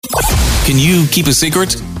Can you keep a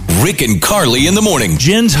secret? Rick and Carly in the morning.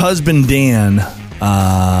 Jen's husband, Dan,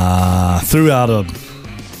 threw out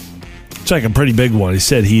it's like a pretty big one. He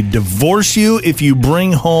said he'd divorce you if you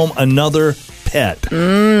bring home another pet.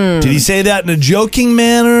 Did he say that in a joking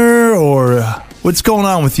manner, or what's going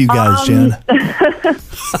on with you guys, Jen?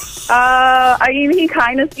 I mean, he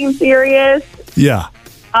kind of seems serious. Yeah.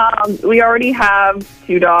 We already have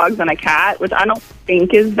 2 dogs and a cat, which I don't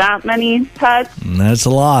think is that many pets. That's a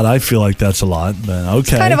lot. I feel like that's a lot, but okay.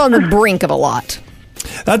 It's kind of on the brink of a lot.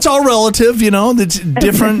 That's all relative, It's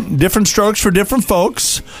different strokes for different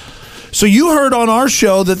folks. So you heard on our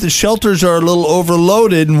show that the shelters are a little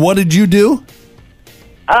overloaded, and what did you do?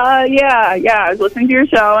 Yeah. I was listening to your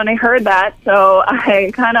show, and I heard that, so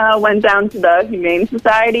I kind of went down to the Humane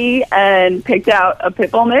Society and picked out a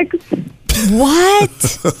pit bull mix.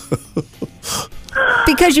 What?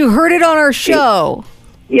 Because you heard it on our show.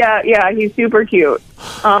 Yeah, he's super cute.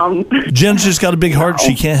 Jen's just got a big heart.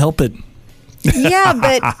 She can't help it. Yeah,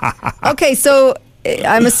 but okay, so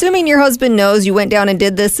I'm assuming your husband knows you went down and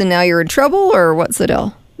did this and now you're in trouble, or what's the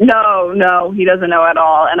deal? No, he doesn't know at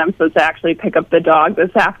all, and I'm supposed to actually pick up the dog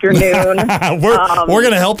this afternoon. We're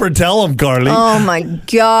going to help her tell him, Carly. Oh my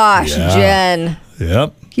gosh, yeah. Jen.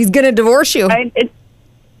 Yep. He's going to divorce you.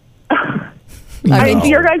 It's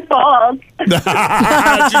your guys' fault.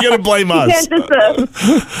 She's going to blame us. You can't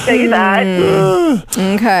just say that.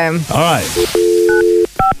 Okay. All right.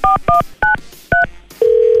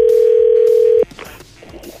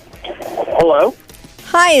 Hello?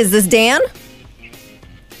 Hi, is this Dan?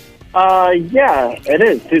 Yeah, it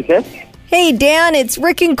is. Who's this? Hey, Dan, it's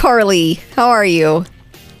Rick and Carly. How are you?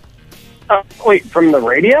 Wait, from the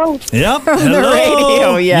radio? Yep. From the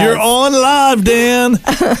radio, yes. You're on live, Dan.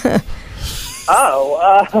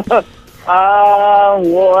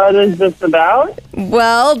 What is this about?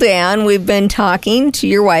 Well, Dan, we've been talking to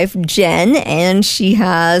your wife, Jen, and she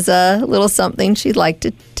has a little something she'd like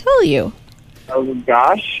to tell you. Oh,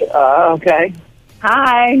 gosh. Okay.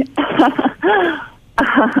 Hi.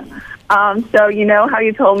 So you know how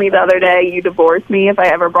you told me the other day you divorced me if I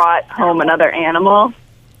ever brought home another animal?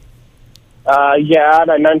 Yeah,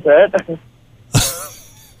 and I meant it.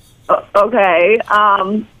 Okay.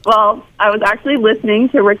 Well, I was actually listening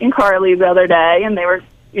to Rick and Carly the other day, and they were,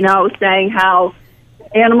 saying how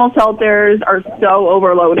animal shelters are so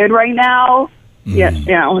overloaded right now. Yeah,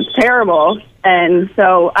 it's terrible. And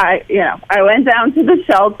so I went down to the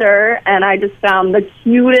shelter, and I just found the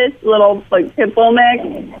cutest little pit bull mix.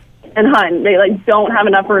 And hun, they don't have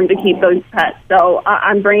enough room to keep those pets, so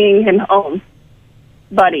I'm bringing him home,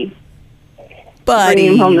 Buddy.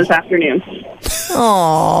 Bringing him home this afternoon.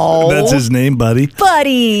 Oh, that's his name, Buddy.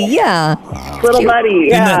 Buddy, yeah. Little cute. Buddy,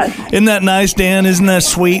 yeah. Isn't that nice, Dan? Isn't that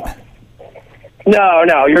sweet?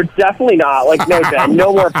 No, you're definitely not. No, Dan,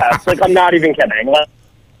 no more pets. I'm not even kidding.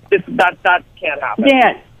 That can't happen.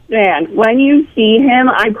 Dan, when you see him,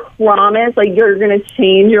 I promise, you're going to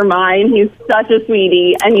change your mind. He's such a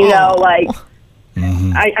sweetie, and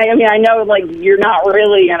Mm-hmm. I know, you're not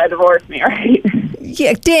really going to divorce me, right?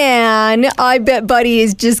 Yeah, Dan, I bet Buddy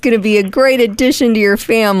is just going to be a great addition to your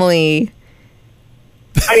family.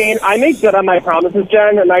 I mean, I make good on my promises,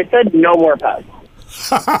 Jen, and I said no more pets.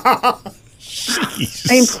 I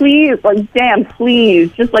mean, please, Dan,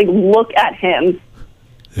 please, just, look at him.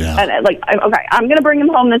 Yeah. And, okay, I'm going to bring him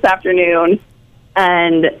home this afternoon,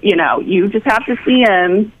 and, you just have to see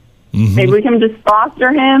him. Mm-hmm. Maybe we can just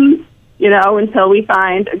foster him, until we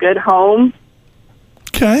find a good home.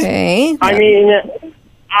 Okay. I mean,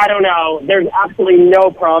 I don't know. There's absolutely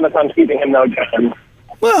no promise on keeping him, though, Jen.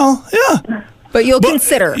 Well, yeah. But you'll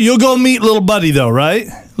consider. You'll go meet little Buddy, though, right?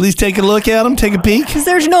 At least take a look at him, take a peek. Because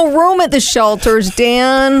there's no room at the shelters,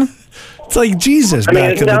 Dan. It's like Jesus I mean,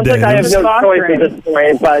 back it in the sounds day. like I have no choice at this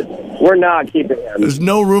point, but we're not keeping him. There's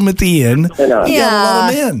no room at the inn. You gotta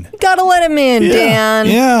let him in. Gotta let him in, Dan.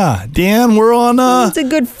 Yeah, Dan, we're on... it's a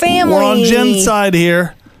good family. We're on Jen's side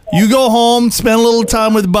here. You go home, spend a little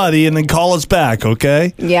time with Buddy, and then call us back,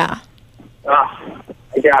 okay? Yeah. I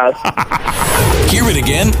guess. Hear it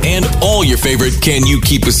again and all your favorite Can You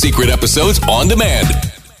Keep a Secret episodes on demand